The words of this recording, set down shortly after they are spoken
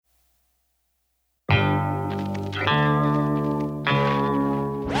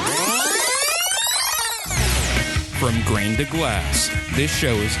grain to glass, this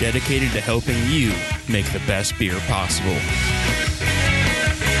show is dedicated to helping you make the best beer possible.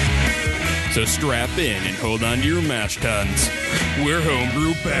 So strap in and hold on to your mash tuns. We're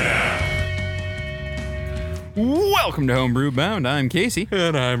Homebrew Bound. Welcome to Homebrew Bound. I'm Casey.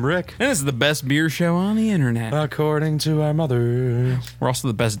 And I'm Rick. And this is the best beer show on the internet. According to our mothers. We're also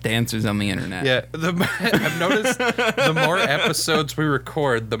the best dancers on the internet. Yeah, I've noticed the more episodes we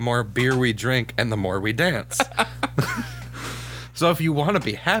record, the more beer we drink, and the more we dance. So if you want to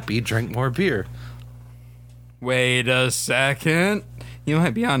be happy, drink more beer. Wait a second. You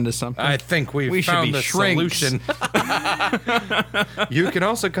might be onto something. I think we should found be the shrinks. solution. You can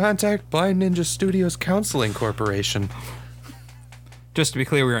also contact Blind Ninja Studios Counseling Corporation. Just to be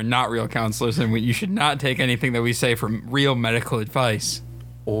clear, we are not real counselors, and you should not take anything that we say from real medical advice.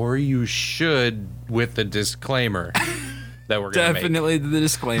 Or you should with the disclaimer that we're going to make. Definitely the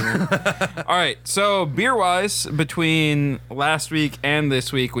disclaimer. All right, so beer-wise, between last week and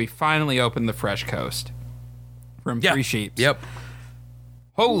this week, we finally opened the Fresh Coast from Three Sheeps. Yep.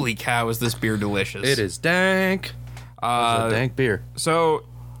 Holy cow, is this beer delicious. It is dank. It's a dank beer. So,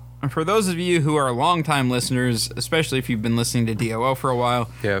 for those of you who are longtime listeners, especially if you've been listening to DOO for a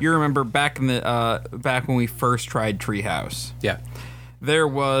while, you remember back in the back when we first tried Treehouse. Yeah. There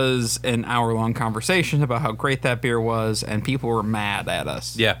was an hour-long conversation about how great that beer was, and people were mad at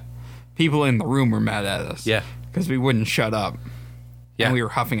us. Yeah. People in the room were mad at us. Yeah. Because we wouldn't shut up. Yeah. And we were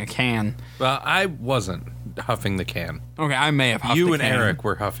huffing a can. Well, I wasn't huffing the can. Okay, I may have huffed You the and can. Eric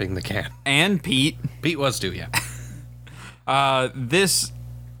were huffing the can. And Pete. Pete was too, yeah. This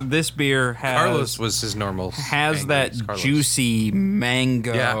beer has... Carlos was his normal. Has that Carlos. juicy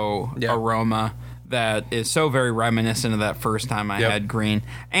mango Yeah. aroma that is so very reminiscent of that first time I had green.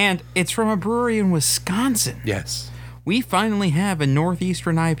 And it's from a brewery in Wisconsin. Yes. We finally have a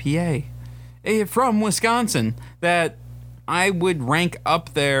Northeastern IPA from Wisconsin that I would rank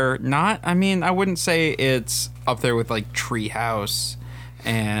up there. I wouldn't say it's up there with like Treehouse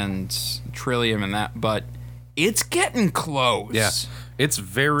and Trillium and that, but it's getting close. Yeah. It's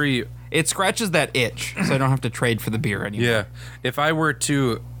very... It scratches that itch, so I don't have to trade for the beer anymore. Yeah. If I were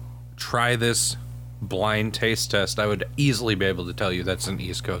to try this blind taste test, I would easily be able to tell you that's an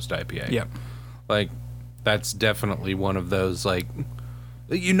East Coast IPA. Yep. Like, that's definitely one of those, like...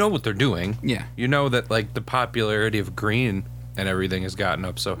 You know what they're doing. Yeah. You know that, like, the popularity of green and everything has gotten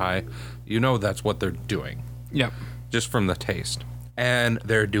up so high. You know that's what they're doing. Yep. Just from the taste. And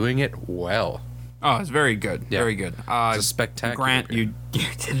they're doing it well. Oh, it's very good. Yeah. Very good. It's a spectacular Grant, beer. you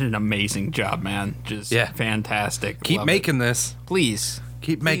did an amazing job, man. Just fantastic. Keep Love making it. this. Please.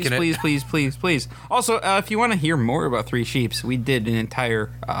 Keep making it. Please. Also, if you want to hear more about Three Sheeps, we did an entire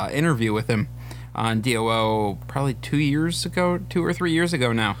interview with him on DOO probably 2 or 3 years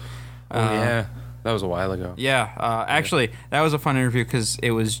ago now. Yeah. That was a while ago. Yeah. Actually, that was a fun interview because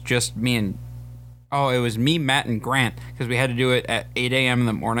it was just me and... Oh, it was me, Matt, and Grant because we had to do it at 8 a.m. in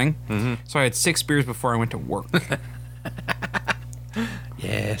the morning. Mm-hmm. So I had 6 beers before I went to work.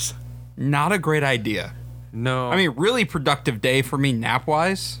 Yes. Not a great idea. No. I mean, really productive day for me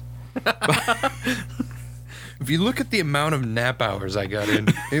nap-wise. If you look at the amount of nap hours I got in,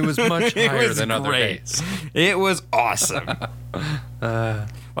 it was much higher than other days. It was awesome.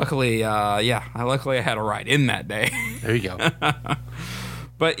 Luckily I had a ride in that day. There you go.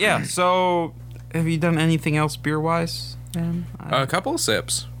 But yeah, so have you done anything else beer-wise? A couple of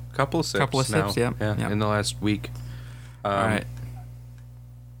sips. Couple of sips, yeah. In the last week. All right.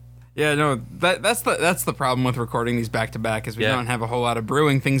 Yeah, no, that's the problem with recording these back-to-back is we don't have a whole lot of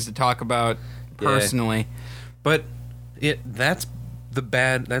brewing things to talk about personally. But that's the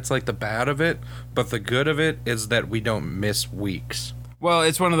bad. That's like the bad of it. But the good of it is that we don't miss weeks. Well,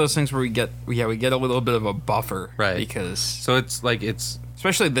 it's one of those things where we get a little bit of a buffer, right? Because so it's like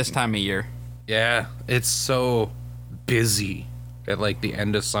especially this time of year. Yeah, it's so busy at like the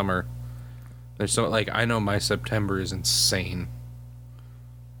end of summer. There's so like I know my September is insane.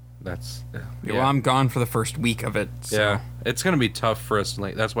 That's Well, I'm gone for the first week of it. So. Yeah, it's gonna be tough for us.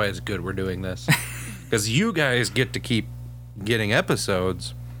 Like that's why it's good we're doing this. Because you guys get to keep getting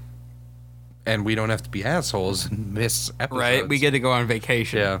episodes, and we don't have to be assholes and miss episodes. Right, we get to go on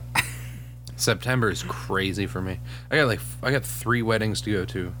vacation. Yeah. September is crazy for me. I got 3 weddings to go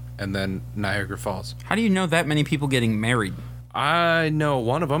to, and then Niagara Falls. How do you know that many people getting married? I know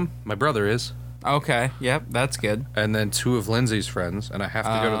one of them. My brother is. Okay, yep, that's good. And then 2 of Lindsay's friends, and I have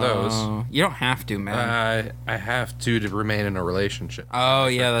to go to those. You don't have to, man. I have to remain in a relationship. Oh,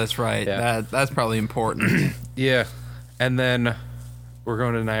 yeah, that's right. Yeah. That's probably important. Yeah. And then we're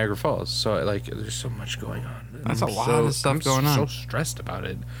going to Niagara Falls. So, like, there's so much going on. That's a lot of stuff going on. I'm so stressed about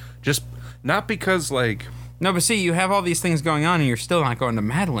it. Just, not because, like, No, but see, you have all these things going on, and you're still not going to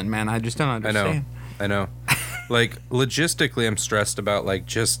Madeline, man. I just don't understand. I know. Like, logistically, I'm stressed about, like,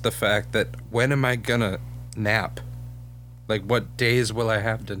 just the fact that when am I gonna nap? Like, what days will I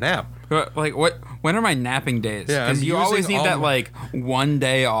have to nap? Like, when are my napping days? Yeah, Because I'm you always using need all that, my- like, one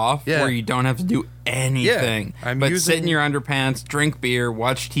day off Yeah. where you don't have to do anything. I'm but using- sit in your underpants, drink beer,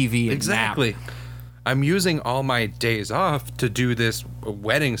 watch TV, and Exactly. nap. I'm using all my days off to do this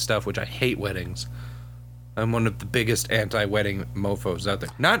wedding stuff, which I hate weddings. I'm one of the biggest anti-wedding mofos out there.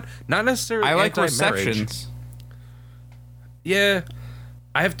 Not necessarily I like anti-marriage. receptions. Yeah,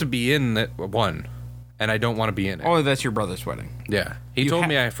 I have to be in that one, and I don't want to be in it. Oh, that's your brother's wedding. Yeah, he You told ha-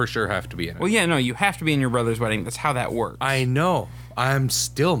 me I for sure have to be in it. Well, yeah, no, you have to be in your brother's wedding. That's how that works. I know. I'm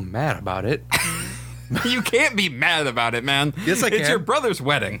still mad about it. You can't be mad about it, man. Yes, I It's can. your brother's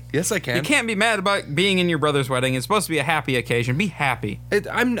wedding. Yes, I can. You can't be mad about being in your brother's wedding. It's supposed to be a happy occasion. Be happy.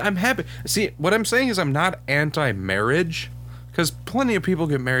 I'm happy. See, what I'm saying is I'm not anti-marriage, because plenty of people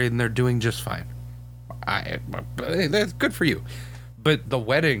get married and they're doing just fine. That's good for you. But the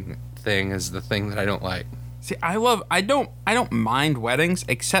wedding thing is the thing that I don't like. See, I don't mind weddings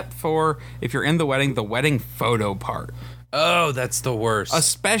except for if you're in the wedding photo part. Oh, that's the worst.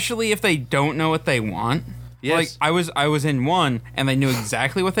 Especially if they don't know what they want. Yes. Like I was in one and they knew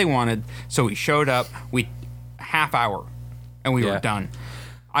exactly what they wanted, so we showed up, half hour and we Yeah. were done.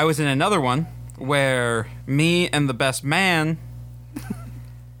 I was in another one where me and the best man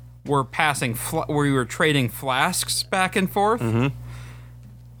were where we were trading flasks back and forth.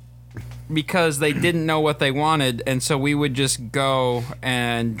 Because they didn't know what they wanted, and so we would just go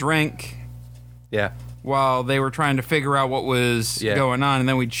and drink Yeah. while they were trying to figure out what was Yeah. going on, and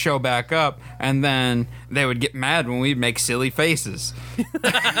then we'd show back up, and then they would get mad when we'd make silly faces.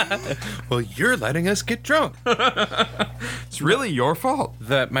 Well, you're letting us get drunk. It's really your fault.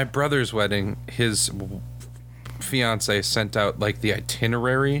 That my brother's wedding, his fiance sent out like the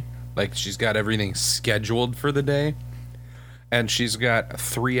itinerary, like she's got everything scheduled for the day, and she's got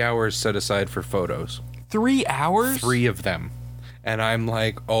 3 hours set aside for photos. 3 hours? 3 of them. And I'm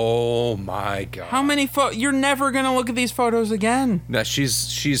like, oh my god. How many You're never gonna look at these photos again. Now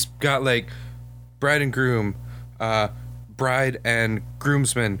she's got like bride and groom, bride and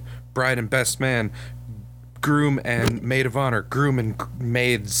groomsman, bride and best man, groom and maid of honor, groom and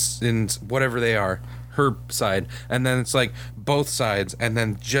maids and whatever they are, her side, and then it's like both sides, and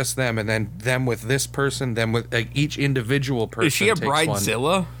then just them, and then them with this person, them with like each individual person. Is she a takes one.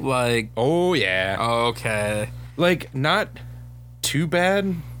 bridezilla? Like, Oh yeah. okay. Like, not too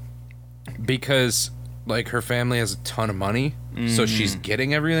bad, because like her family has a ton of money, so she's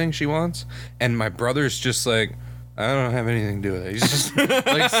getting everything she wants, and my brother's just like, I don't have anything to do with it. He's just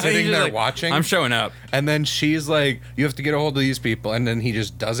like sitting He's there like, watching. I'm showing up. And then she's like, you have to get a hold of these people, and then he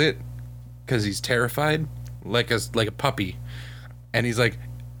just does it because he's terrified, like a puppy. And he's like,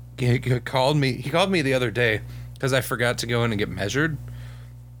 he called me the other day because I forgot to go in and get measured.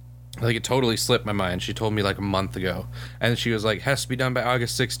 Like, it totally slipped my mind. She told me like a month ago, and she was like, has to be done by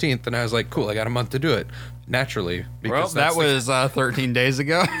August 16th, and I was like, cool, I got a month to do it naturally. Well, Because that that's was 13 days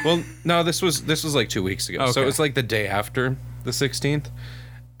ago. well, no, this was like 2 weeks ago. So Okay. it was like the day after the 16th.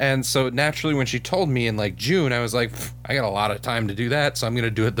 And so naturally when she told me in like June, I was like, I got a lot of time to do that, so I'm going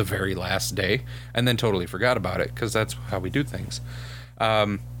to do it the very last day, and then totally forgot about it because that's how we do things.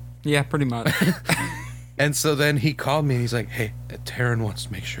 Yeah, pretty much. And so then he called me and he's like, hey, Taryn wants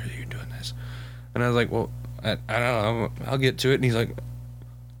to make sure that you're doing this. And I was like, well, I don't know, I'll get to it. And he's like,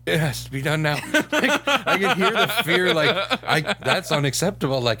 it has to be done now. Like, I can hear the fear, like, that's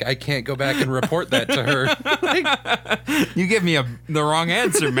unacceptable. Like, I can't go back and report that to her. Like, You give me the wrong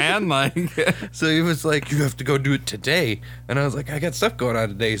answer, man. Like, so he was like, you have to go do it today. And I was like, I got stuff going on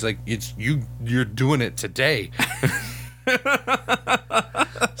today. He's like, you're doing it today.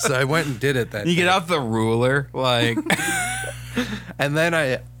 So I went and did it that you day. get out the ruler, like, And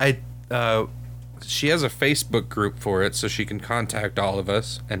then she has a Facebook group for it, so she can contact all of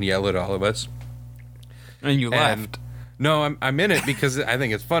us and yell at all of us. and you And left. no, I'm in it because I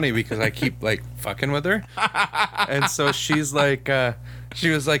think it's funny because I keep like fucking with her. And so she's like, she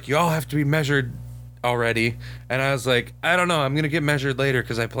was like, you all have to be measured already. And I was like, I don't know, I'm gonna get measured later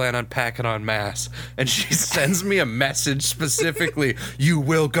because I plan on packing on mass. And she sends me a message specifically, you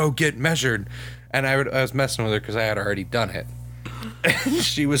will go get measured. And I was messing with her because I had already done it. And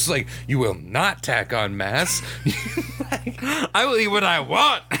she was like, you will not tack on mass. I will eat what I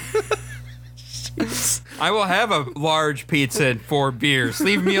want. I will have a large pizza and 4 beers.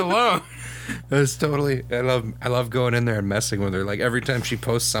 Leave me alone. It was totally. I love going in there and messing with her. Like every time she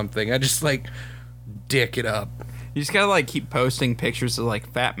posts something, I just like dick it up. You just gotta like keep posting pictures of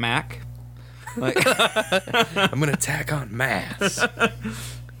like Fat Mac. Like, I'm gonna tack on mass,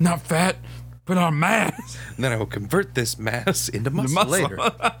 not fat, but on mass. and then I will convert this mass into muscle, Muscle.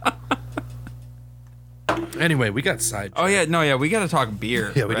 later. Anyway, we got sidetracked. Oh yeah, no, yeah, we got to talk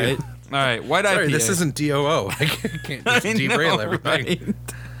beer. Yeah, we do. right? All right, white Sorry, IPA. this isn't DOO. I can't just I derail know, everything.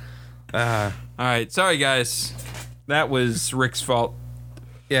 right? All right, sorry guys, that was Rick's fault.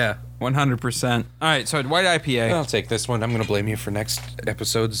 Yeah. 100%. All right, so white IPA. I'll take this one. I'm going to blame you for next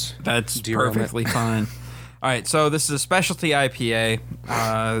episode's That's derailment. perfectly fine. All right, so this is a specialty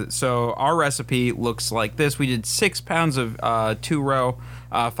IPA. So our recipe looks like this. We did 6 pounds of 2-row,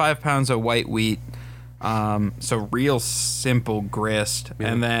 5 pounds of white wheat. So real simple grist. Yeah.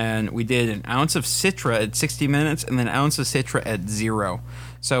 And then we did an ounce of Citra at 60 minutes and then an ounce of Citra at 0.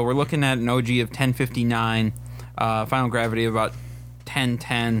 So we're looking at an OG of 1059, final gravity of about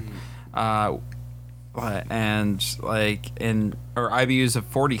 1010. And like or IBUs of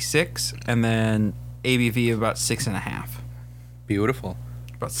 46, and then ABV of about 6.5. Beautiful.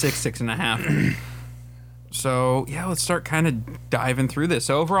 About 6.5. So yeah, let's start kind of diving through this.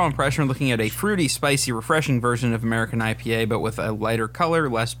 So overall impression, we're looking at a fruity, spicy, refreshing version of American IPA, but with a lighter color,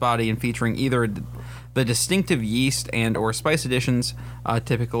 less body, and featuring either the distinctive yeast and or spice additions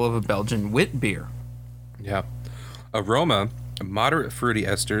typical of a Belgian wit beer. Yeah. Aroma, moderate fruity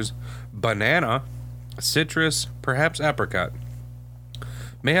esters, banana, citrus, perhaps apricot.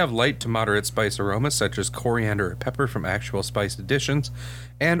 May have light to moderate spice aromas such as coriander or pepper from actual spice additions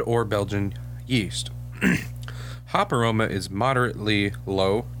and or Belgian yeast. Hop aroma is moderately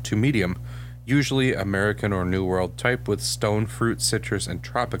low to medium, usually American or New World type with stone fruit, citrus, and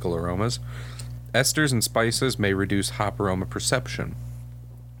tropical aromas. Esters and spices may reduce hop aroma perception.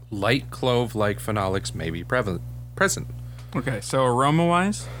 Light clove-like phenolics may be present. Okay, so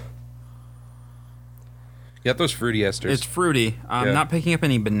aroma-wise, You got those fruity esters. it's fruity. I'm Yeah. not picking up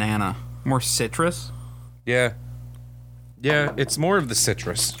any banana. More citrus. Yeah. Yeah, it's more of the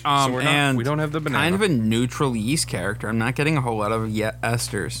citrus. So And we don't have the banana. kind of a neutral yeast character. I'm not getting a whole lot of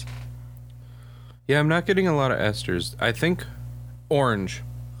esters. Yeah, I'm not getting a lot of esters. I think orange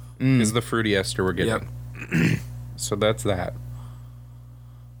is the fruity ester we're getting. Yep. So that's that.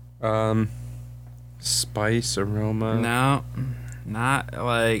 Spice aroma. No, not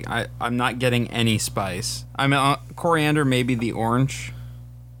like I'm not getting any spice. I mean, coriander, maybe the orange,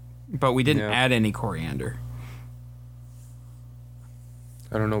 but we didn't Yeah. add any coriander.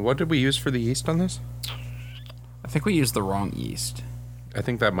 I don't know. What did we use for the yeast on this? I think we used the wrong yeast. I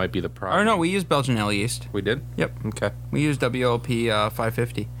think that might be the problem. Or no, we used Belgian ale yeast. We did? Yep, Okay. we used WLP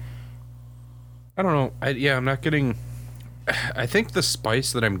 550. I don't know. I'm not getting... I think the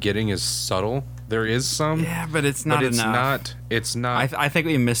spice that I'm getting is subtle. There is some. Yeah, but it's not but it's enough. It's not... I think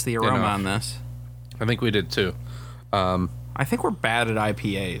we missed the aroma enough. on this. I think we did too. I think we're bad at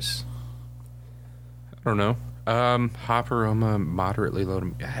IPAs. I don't know. Hop aroma, moderately low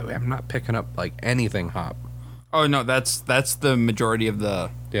to... I'm not picking up, like, anything hop. Oh no, that's the majority of the.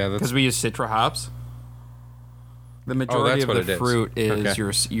 Yeah, that's... Because we use Citra hops. The majority that's what of the it is. fruit is Okay.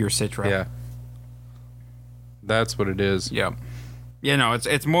 your Citra. Yeah. That's what it is. Yep. Yeah, no,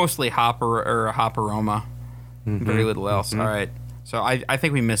 it's mostly hop or a hop aroma. Very little else. All right. So I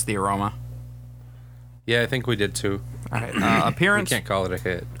think we missed the aroma. Yeah, I think we did too. All right. We Appearance. can't call it a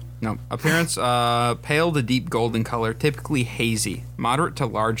hit. No. Appearance. Pale to deep golden color, typically hazy. Moderate to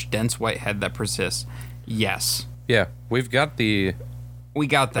large, dense white head that persists. Yes. Yeah, we've got the We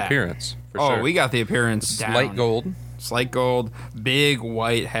got that. appearance, for Oh, sure. we got the appearance down. Light gold. Slight gold, big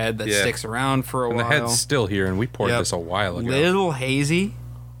white head that Yeah. sticks around for a And while. the head's still here, and we poured Yep. this a while ago. Little hazy.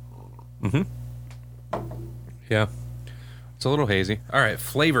 Yeah. It's a little hazy. All right,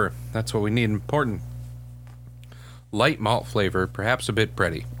 flavor. That's what we need. Important. Light malt flavor, perhaps a bit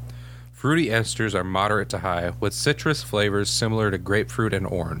bready. Fruity esters are moderate to high, with citrus flavors similar to grapefruit and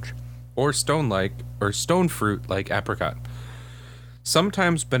orange, or stone fruit like apricot.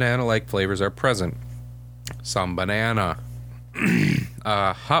 Sometimes banana-like flavors are present. Some banana.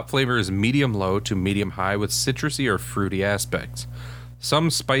 Hop flavor is medium-low to medium-high with citrusy or fruity aspects. Some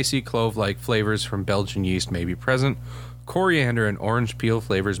spicy clove-like flavors from Belgian yeast may be present. Coriander and orange peel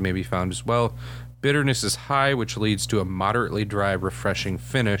flavors may be found as well. Bitterness is high, which leads to a moderately dry, refreshing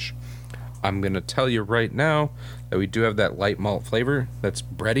finish. I'm going to tell you right now that we do have that light malt flavor that's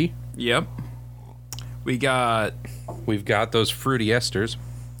bready. Yep. We've got those fruity esters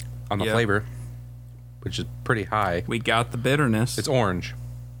on the Yep. flavor, which is pretty high. the bitterness. It's orange.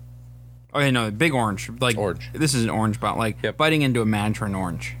 Oh yeah, no, big orange. Like Orange. This is an orange, but like Yep. biting into a mandarin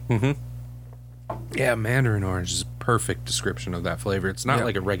orange. Yeah, mandarin orange is a perfect description of that flavor. It's not Yeah.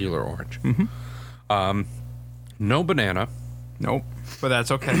 like a regular orange. No banana. Nope. But that's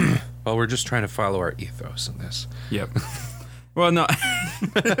okay. Well, we're just trying to follow our ethos in this. Yep. Well, no.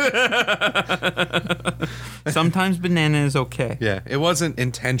 Sometimes banana is okay. Yeah, it wasn't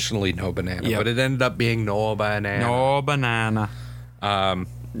intentionally no banana, Yep. but it ended up being no banana. No banana.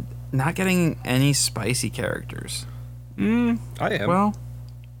 Not getting any spicy characters. I am. Well.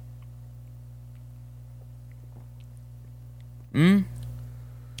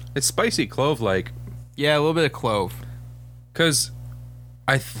 It's spicy clove-like, Yeah, a little bit of clove. because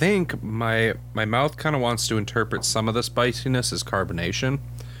I think my mouth kind of wants to interpret some of the spiciness as carbonation,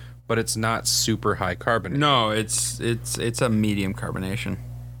 but it's not super high carbonate. No, it's a medium carbonation.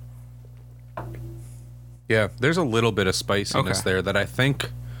 Yeah, there's a little bit of spiciness Okay. there that I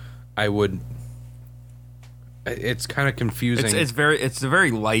think I would. It's kind of confusing. It's a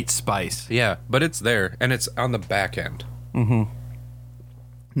very light spice. Yeah, but it's there, and it's on the back end.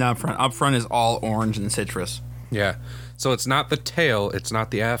 Not up front. Up front is all orange and citrus. Yeah, so it's not the tail, it's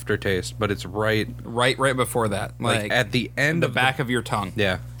not the aftertaste, but it's right Right before that, like at the end the of back of your tongue.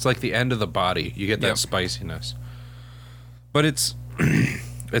 Yeah, it's like the end of the body. You get that Yep. spiciness, but it's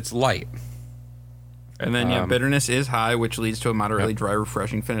it's light. And then bitterness is high, which leads to a moderately dry,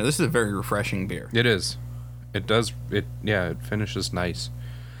 refreshing finish. This is a very refreshing beer. It is. It does. It finishes nice.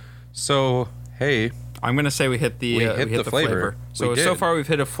 So hey, I'm gonna say we hit the We hit the flavor. So We so did. far we've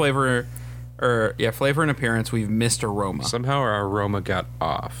hit a flavor, flavor and appearance. We've missed aroma. somehow our aroma got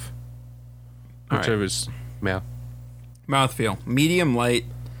off, which Alright. I was Mouthfeel: medium light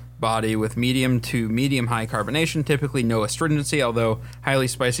body with medium to medium high carbonation. Typically no astringency, although highly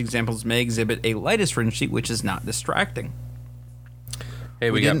spiced examples may exhibit a light astringency, which is not distracting. Hey,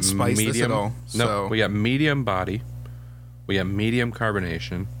 we didn't got spice this medium. at all, No, so- we got medium body, we got medium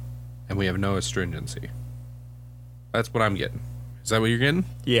carbonation, and we have no astringency. That's what I'm getting. Is that what you're getting?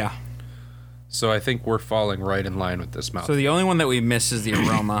 Yeah. So I think we're falling right in line with this mouth. So the only one that we miss is the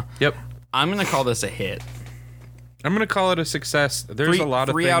aroma. Yep. I'm gonna call this a hit. I'm gonna call it a success. There's a lot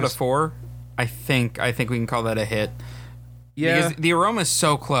of three things. out of 4. I think we can call that a hit. Yeah, Because the aroma is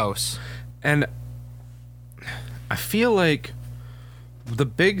so close. and I feel like the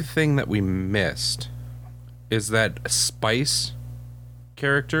big thing that we missed is that spice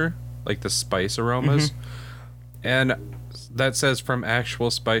character, like the spice aromas, and that says from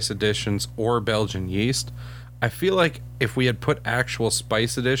actual spice additions or Belgian yeast. I feel like if we had put actual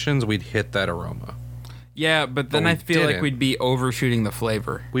spice additions, we'd hit that aroma. Yeah, but then we I feel like didn't. we'd be overshooting the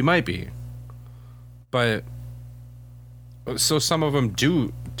flavor. We might be, but so some of them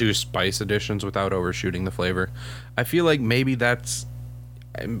do spice additions without overshooting the flavor. I feel like maybe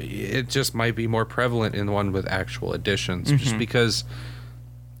it just might be more prevalent in one with actual additions, just because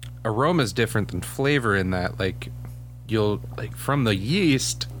aroma is different than flavor in that, like, you'll, like, from the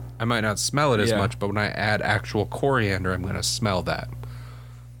yeast, I might not smell it as Yeah. much, but when I add actual coriander, I'm gonna smell that.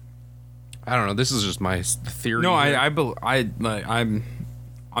 I don't know. This is just my theory. No, here.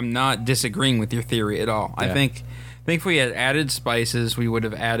 I'm not disagreeing with your theory at all. I Yeah. think if we had added spices, we would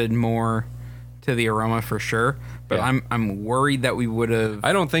have added more to the aroma for sure. But Yeah. I'm worried that we would have.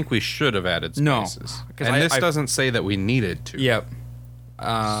 I don't think we should have added No, spices. 'cause And this I- doesn't say that we needed to. Yep.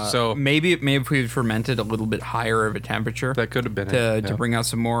 So Maybe if we had fermented a little bit higher of a temperature that could have been to it. Yeah. bring out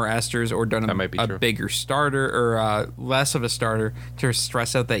some more esters, or done That might be a true. bigger starter, or less of a starter to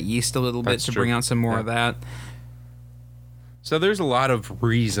stress out that yeast a little bit That's to true. bring out some more Yeah. of that. So there's a lot of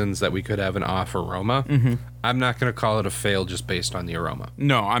reasons that we could have an off aroma. I'm not going to call it a fail just based on the aroma.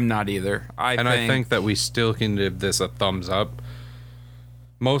 No, I'm not either. I think that we still can give this a thumbs up,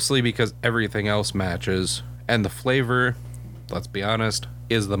 mostly because everything else matches, and the flavor, let's be honest,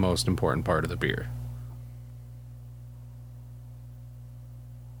 is the most important part of the beer.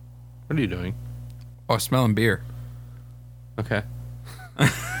 What are you doing? Oh, smelling beer. Okay.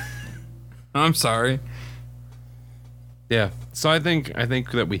 I'm sorry. Yeah. So I think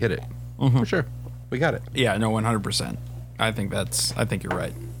that we hit it. For sure. We got it. Yeah, no, 100%. I think you're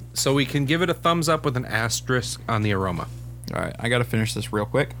right. So we can give it a thumbs up with an asterisk on the aroma. All right, I got to finish this real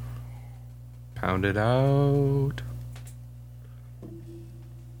quick. Pound it out.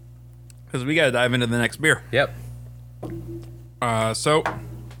 Because we got to dive into the next beer. Yep. So,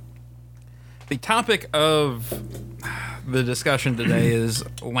 the topic of the discussion today is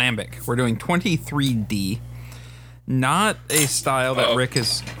Lambic. We're doing 23D. Not a style that Rick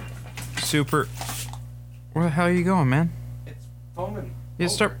is super... Where the hell are you going, man? It's foaming. You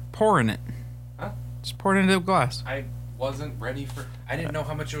start pouring it. Huh? Just pour it into a glass. I wasn't ready for... I didn't know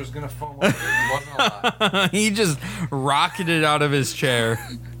how much it was going to foam over. It wasn't a lot. He just rocketed out of his chair.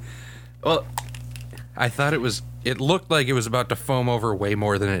 Well, I thought it looked like it was about to foam over way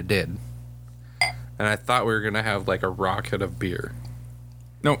more than it did. And I thought we were going to have like a rocket of beer.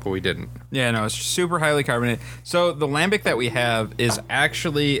 Nope. But we didn't. Yeah, no, it's super highly carbonated. So the lambic that we have is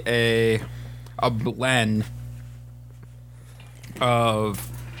actually a blend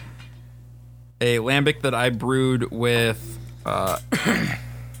of a lambic that I brewed with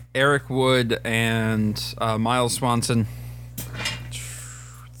Eric Wood and Miles Swanson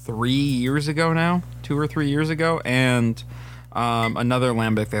 3 years ago now, 2 or 3 years ago, and another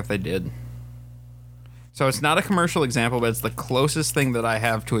lambic that they did. So it's not a commercial example, but it's the closest thing that I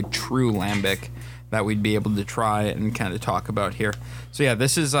have to a true lambic that we'd be able to try and kind of talk about here. So yeah,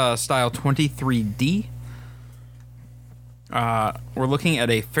 this is style 23D. We're looking at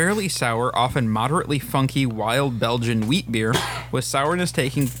a fairly sour, often moderately funky wild Belgian wheat beer, with sourness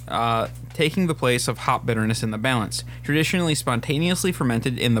taking the place of hop bitterness in the balance. Traditionally spontaneously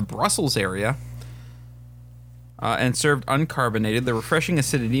fermented in the Brussels area and served uncarbonated, the refreshing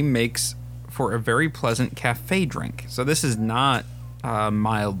acidity makes for a very pleasant cafe drink. So this is not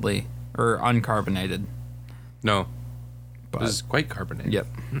mildly or uncarbonated. No. But, this is quite carbonated. Yep.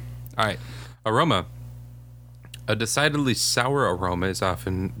 All right. Aroma. A decidedly sour aroma is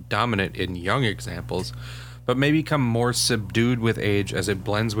often dominant in young examples, but may become more subdued with age as it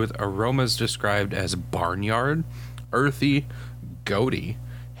blends with aromas described as barnyard, earthy, goaty,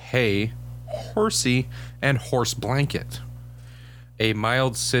 hay, horsey, and horse blanket. A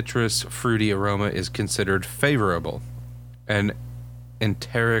mild citrus fruity aroma is considered favorable. An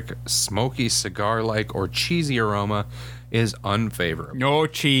enteric, smoky cigar-like or cheesy aroma is unfavorable. No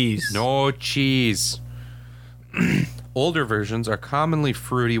cheese. No cheese. Older versions are commonly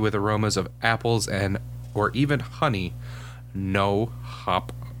fruity with aromas of apples and or even honey. No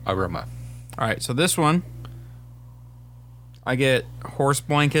hop aroma. All right, so this one, I get horse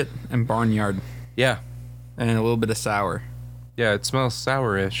blanket and barnyard Yeah. and a little bit of sour. Yeah, it smells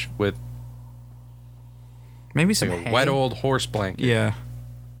sourish with Maybe some like a hay. wet old horse blanket. Yeah.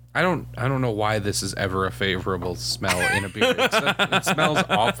 I don't know why this is ever a favorable smell in a beer. It smells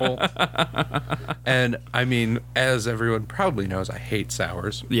awful. And I mean, as everyone probably knows, I hate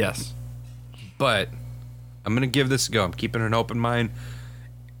sours. Yes. But I'm going to give this a go. I'm keeping an open mind.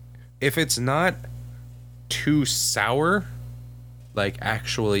 If it's not too sour, like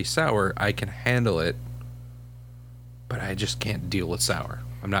actually sour, I can handle it. But I just can't deal with sour.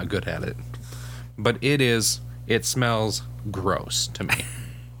 I'm not good at it. But it smells gross to me.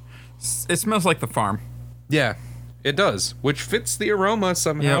 It smells like the farm. Yeah, it does, which fits the aroma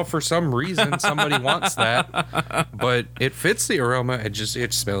somehow. Yep. For some reason. Somebody wants that. But it fits the aroma.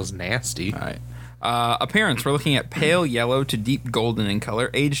 It smells nasty. All right. Appearance, we're looking at pale yellow to deep golden in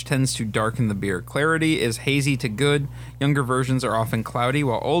color. Age tends to darken the beer. Clarity is hazy to good. Younger versions are often cloudy,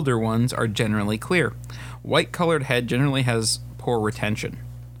 while older ones are generally clear. White colored head generally has poor retention.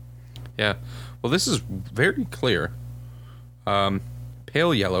 Yeah. Well, this is very clear.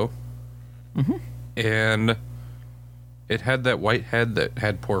 Pale yellow. Mm-hmm. And it had that white head that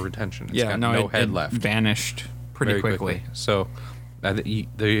had poor retention. It's got no head it left. Vanished pretty Very quickly. So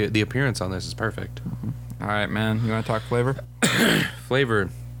the appearance on this is perfect. All right, man. You want to talk flavor? Flavor.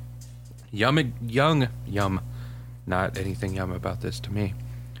 Young. Not anything yum about this to me.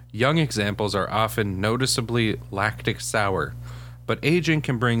 Young examples are often noticeably lactic sour, but aging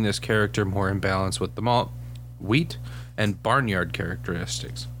can bring this character more in balance with the malt, wheat, and barnyard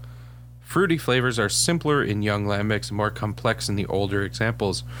characteristics. Fruity flavors are simpler in young lambics and more complex in the older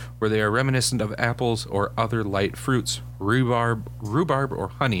examples, where they are reminiscent of apples or other light fruits, rhubarb or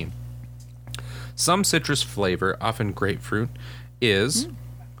honey. Some citrus flavor, often grapefruit, is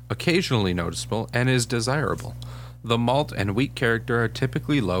occasionally noticeable and is desirable. The malt and wheat character are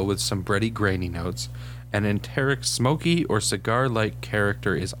typically low with some bready, grainy notes. An enteric, smoky, or cigar-like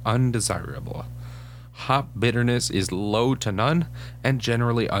character is undesirable. Hop bitterness is low to none and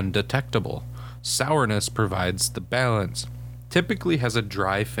generally undetectable. Sourness provides the balance. Typically has a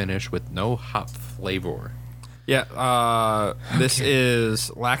dry finish with no hop flavor. Yeah. This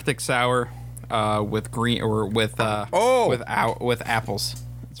is lactic sour with green or with with apples.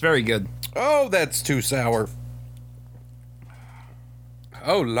 It's very good. Oh, that's too sour.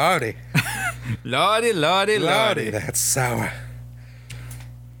 Oh, lordy. Lordy. That's sour.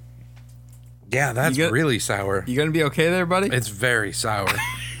 Yeah, that's really sour. You gonna be okay there, buddy? It's very sour.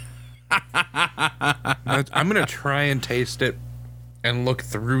 I'm going to try and taste it and look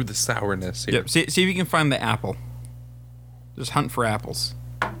through the sourness here. Yep. See if you can find the apple. Just hunt for apples.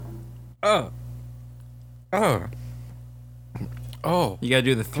 Oh. You You gotta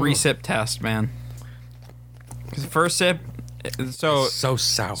do the 3-sip test, man. 'Cause the first sip, so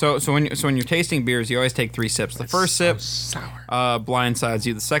sour. So when you're tasting beers, you always take 3 sips. The first sip, sour. blindsides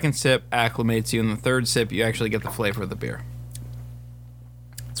you. The second sip acclimates you, and the third sip, you actually get the flavor of the beer.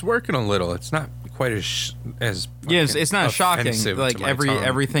 It's working a little. It's not quite as Yeah, it's not shocking. offensive to Like my tongue.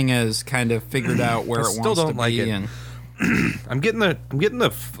 everything is kind of figured out where I it still wants don't to like be. it. And I'm getting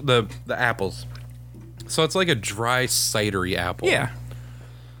the apples. So it's like a dry cidery apple. yeah,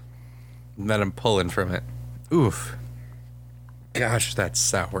 That I'm pulling from it. Oof. Gosh, that's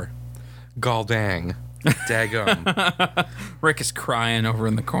sour. Galdang. Daggum. Rick is crying over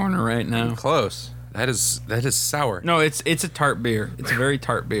in the corner right now. Close. That is sour. No, it's a tart beer. It's a very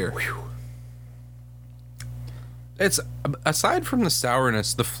tart beer. It's aside from the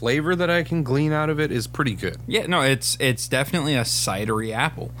sourness, the flavor that I can glean out of it is pretty good. Yeah, no, it's definitely a cidery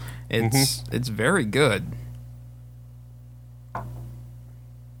apple. It's very good.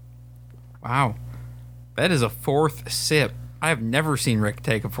 Wow. That is a fourth sip. I have never seen Rick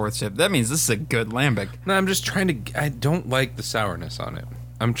take a fourth sip. That means this is a good lambic. No, I'm just trying to. I don't like the sourness on it.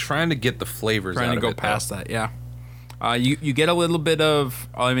 I'm trying to get the flavors Trying out to of go it, past that, yeah. You get a little bit of,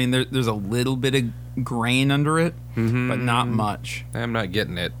 I mean, there's a little bit of grain under it, but not much. though. I'm not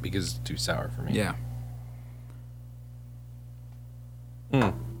getting it because it's too sour for me. Yeah.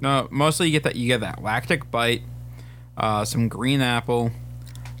 No, mostly you get that lactic bite, some green apple.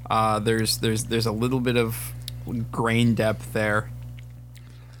 There's a little bit of grain depth there.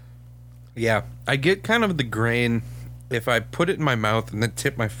 Yeah, I get kind of the grain if I put it in my mouth and then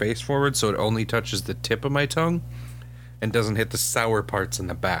tip my face forward so it only touches the tip of my tongue and doesn't hit the sour parts in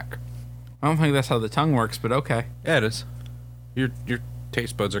the back. I don't think that's how the tongue works, but okay. Yeah, it is. Your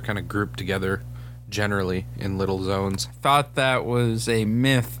taste buds are kind of grouped together generally in little zones. Thought that was a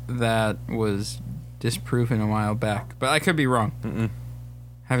myth that was disproven a while back, but I could be wrong.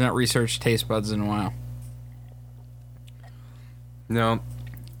 Have not researched taste buds in a while. No,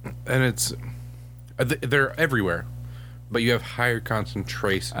 and they're everywhere, but you have higher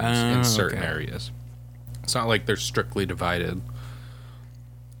concentrations in certain okay. areas. It's not like they're strictly divided.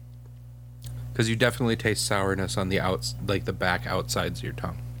 Because you definitely taste sourness on the like the back outsides of your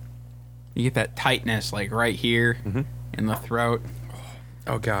tongue. You get that tightness, like right here in the throat.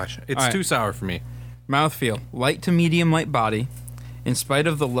 Oh gosh, it's All right. too sour for me. Mouthfeel: light to medium light body. In spite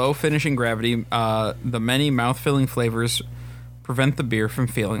of the low finishing gravity, the many mouth-filling flavors prevent the beer from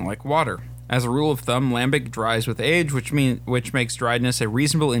feeling like water. As a rule of thumb, lambic dries with age, which makes driedness a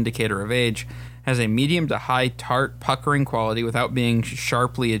reasonable indicator of age. Has a medium to high tart puckering quality without being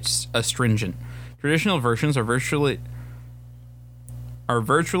sharply astringent. Traditional versions are virtually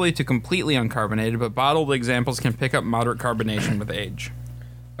to completely uncarbonated, but bottled examples can pick up moderate carbonation with age.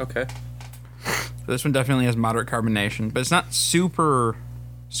 Okay. This one definitely has moderate carbonation, but it's not super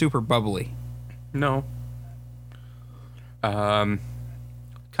bubbly. No.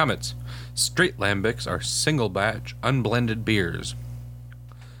 Comments. Straight lambics are single batch, unblended beers.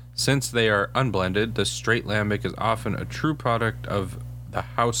 Since they are unblended, the straight lambic is often a true product of the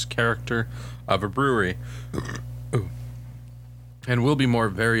house character of a brewery. Ooh. And will be more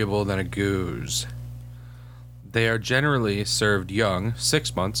variable than a goose. They are generally served young,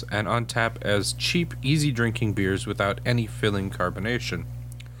 6 months, and on tap as cheap, easy drinking beers without any filling carbonation.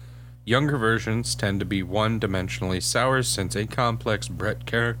 Younger versions tend to be one-dimensionally sour since a complex Brett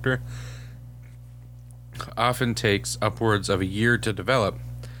character often takes upwards of a year to develop.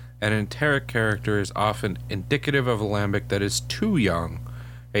 An enteric character is often indicative of a lambic that is too young.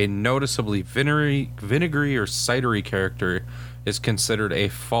 A noticeably vinegary or cidery character is considered a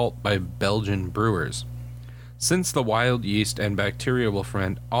fault by Belgian brewers. Since the wild yeast and bacteria will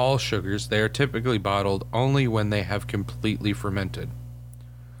ferment all sugars, they are typically bottled only when they have completely fermented.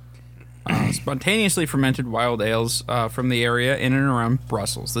 Spontaneously fermented wild ales from the area in and around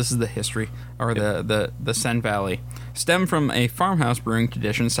Brussels. This is the history, or the Seine Valley. Stem from a farmhouse brewing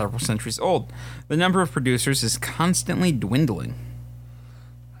tradition several centuries old. The number of producers is constantly dwindling.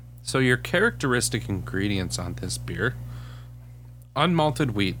 So your characteristic ingredients on this beer: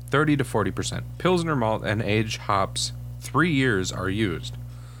 unmalted wheat, 30 to 40%. Pilsner malt and aged hops, 3 years are used.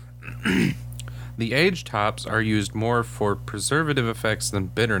 The aged hops are used more for preservative effects than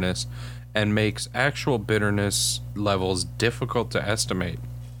bitterness and makes actual bitterness levels difficult to estimate.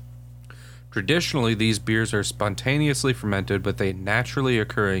 Traditionally, these beers are spontaneously fermented with a naturally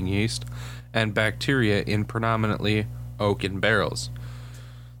occurring yeast and bacteria in predominantly oaken barrels.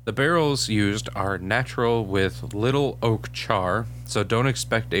 The barrels used are natural with little oak char, so don't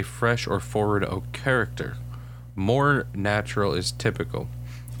expect a fresh or forward oak character. More natural is typical.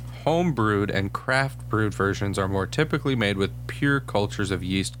 Home brewed and craft brewed versions are more typically made with pure cultures of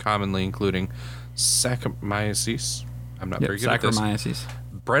yeast, commonly including Saccharomyces. I'm not very good at this. Saccharomyces.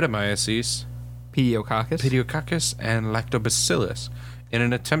 Brettanomyces, Pediococcus, and Lactobacillus, in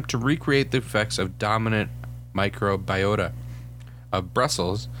an attempt to recreate the effects of dominant microbiota. of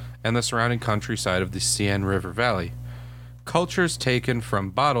Brussels and the surrounding countryside of the Seine River Valley. Cultures taken from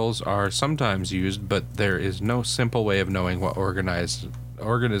bottles are sometimes used, but there is no simple way of knowing what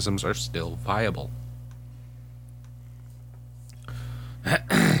organisms are still viable.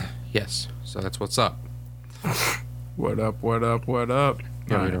 Yes, so that's what's up. What up? What up? What up?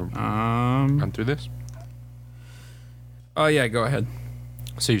 You want me to run through this? Oh yeah, go ahead.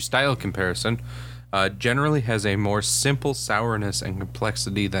 So your style comparison generally has a more simple sourness and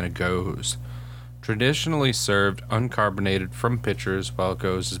complexity than a goes. Traditionally served uncarbonated from pitchers, while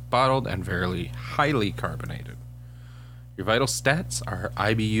goes is bottled and very highly carbonated. Your vital stats are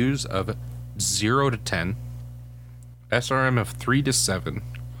IBUs of 0 to 10, SRM of 3 to 7,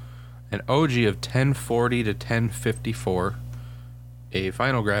 an OG of 1040 to 1054, a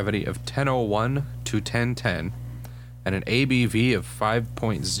final gravity of 1001 to 1010, and an ABV of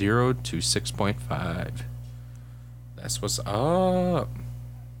 5.0 to 6.5. That's what's up.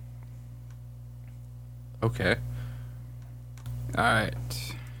 Okay.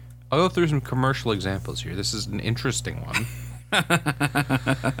 Alright. I'll go through some commercial examples here. This is an interesting one.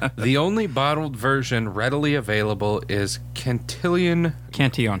 The only bottled version readily available is Cantillon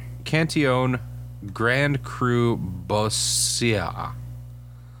Grand Cru Boscia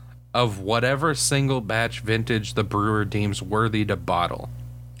of whatever single batch vintage the brewer deems worthy to bottle.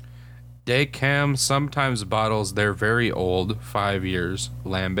 Decam sometimes bottles their very old, 5 years,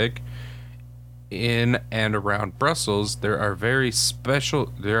 lambic. In and around Brussels, there are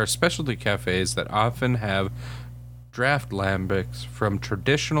specialty cafes that often have draft lambics from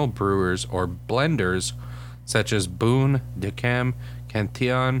traditional brewers or blenders such as Boone, Decam,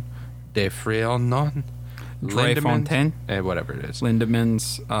 Cantillon, De Frianon, Fontaine, whatever it is.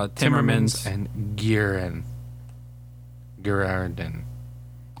 Lindemans, Timmermans, and Girarden.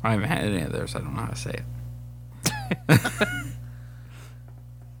 I haven't had any of theirs. I don't know how to say it.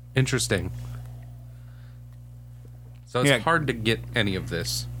 Interesting. So it's hard to get any of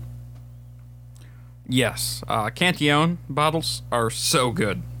this. Yes. Cantillon bottles are so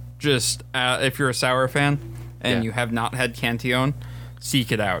good. Just if you're a sour fan and you have not had Cantillon,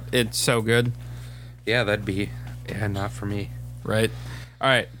 seek it out. It's so good. Yeah, that'd be not for me. Right. All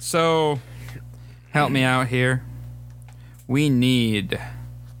right. So help me out here. We need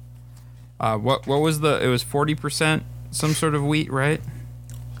what was it was 40% some sort of wheat, right?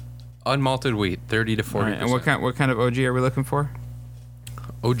 Unmalted wheat, 30 to 40%. Right. And what kind of OG are we looking for?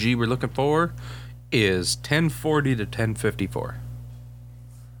 OG we're looking for is 1040 to 1054.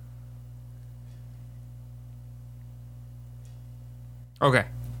 Okay.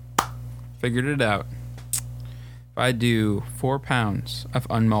 Figured it out. If I do 4 pounds of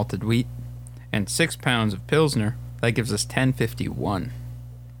unmalted wheat and 6 pounds of Pilsner, that gives us 1051.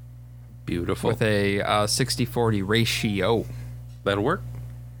 Beautiful. With a 60-40 ratio. That'll work.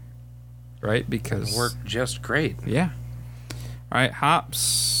 Right? Because it'll work just great. Yeah. All right,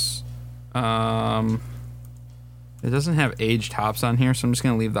 hops. It doesn't have aged hops on here, so I'm just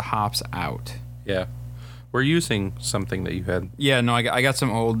going to leave the hops out. Yeah. We're using something that you had. Yeah, no, I got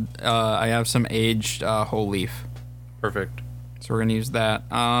some old, I have some aged whole leaf. Perfect. So we're going to use that.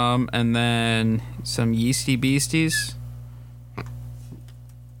 And then some yeasty beasties.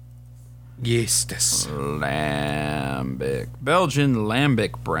 Yeastus. Lambic. Belgian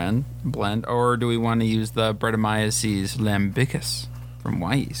Lambic blend. Or do we want to use the Brettanomyces lambicus from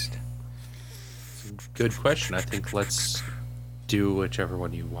Weist? Good question. I think let's do whichever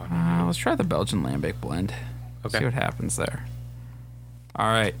one you want. Let's try the Belgian Lambic blend. Okay. See what happens there. All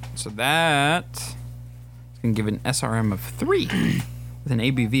right. So that is going to give an SRM of 3 with an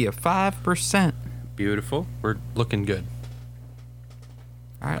ABV of 5%. Beautiful. We're looking good.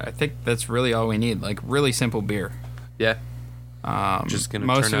 All right. I think that's really all we need. Like, really simple beer. Yeah. Just gonna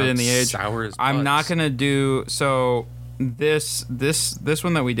most turn of it out in the age. Sour as I'm butts. not gonna do so. This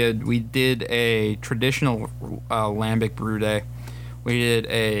one that we did a traditional lambic brew day. We did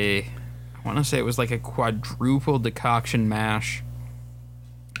I want to say it was like a quadruple decoction mash.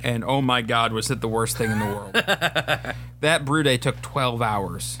 And oh my God, was it the worst thing in the world. That brew day took 12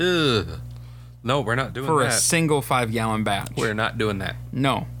 hours. Ugh. No, we're not doing for that. a single 5-gallon batch. We're not doing that.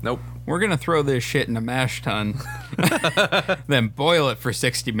 No. Nope. We're going to throw this shit in a mash tun, then boil it for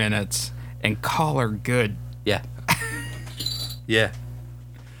 60 minutes, and call her good. Yeah. Yeah.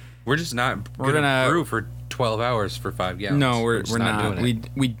 We're just not We're gonna gonna brew for 12 hours for 5 gallons. No, we're just not. doing it.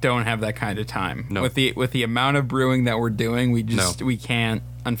 We don't have that kind of time. No. With the amount of brewing that we're doing, we can't.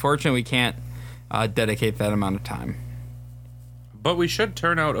 Unfortunately, we can't dedicate that amount of time. But we should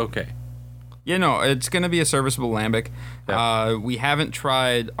turn out okay. Yeah, no, it's going to be a serviceable lambic. Yep. We haven't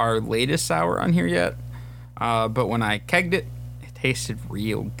tried our latest sour on here yet, but when I kegged it, it tasted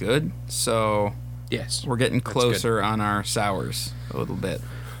real good. So Yes. we're getting That's closer on our sours a little bit,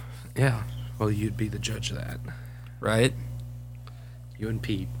 good. Yeah. Well, you'd be the judge of that. right? You and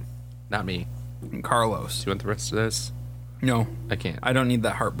Pete. Not me. And Carlos. Do you want the rest of this? No, I can't. I don't need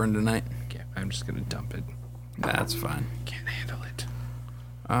that heartburn tonight. Okay, I'm just gonna dump it. That's fine. Can't handle it.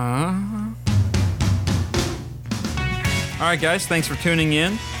 All right, guys. Thanks for tuning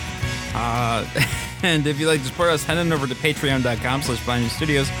in. And if you'd like to support us, head on over to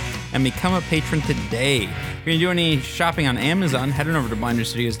patreon.com/BlindNewsStudios and become a patron today. If you're going to do any shopping on Amazon, head on over to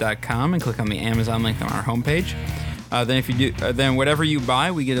BlindNewsStudios.com and click on the Amazon link on our homepage. Then if you do, then whatever you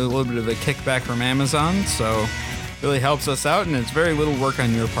buy, we get a little bit of a kickback from Amazon. So it really helps us out, and it's very little work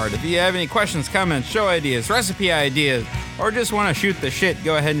on your part. If you have any questions, comments, show ideas, recipe ideas, or just want to shoot the shit,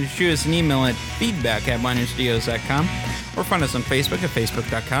 go ahead and shoot us an email at feedback@blindnewsstudios.com, or find us on Facebook at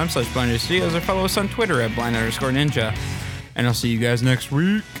facebook.com/blindnewsstudios, or follow us on Twitter at blind_ninja. And I'll see you guys next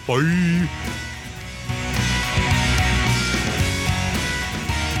week. Bye.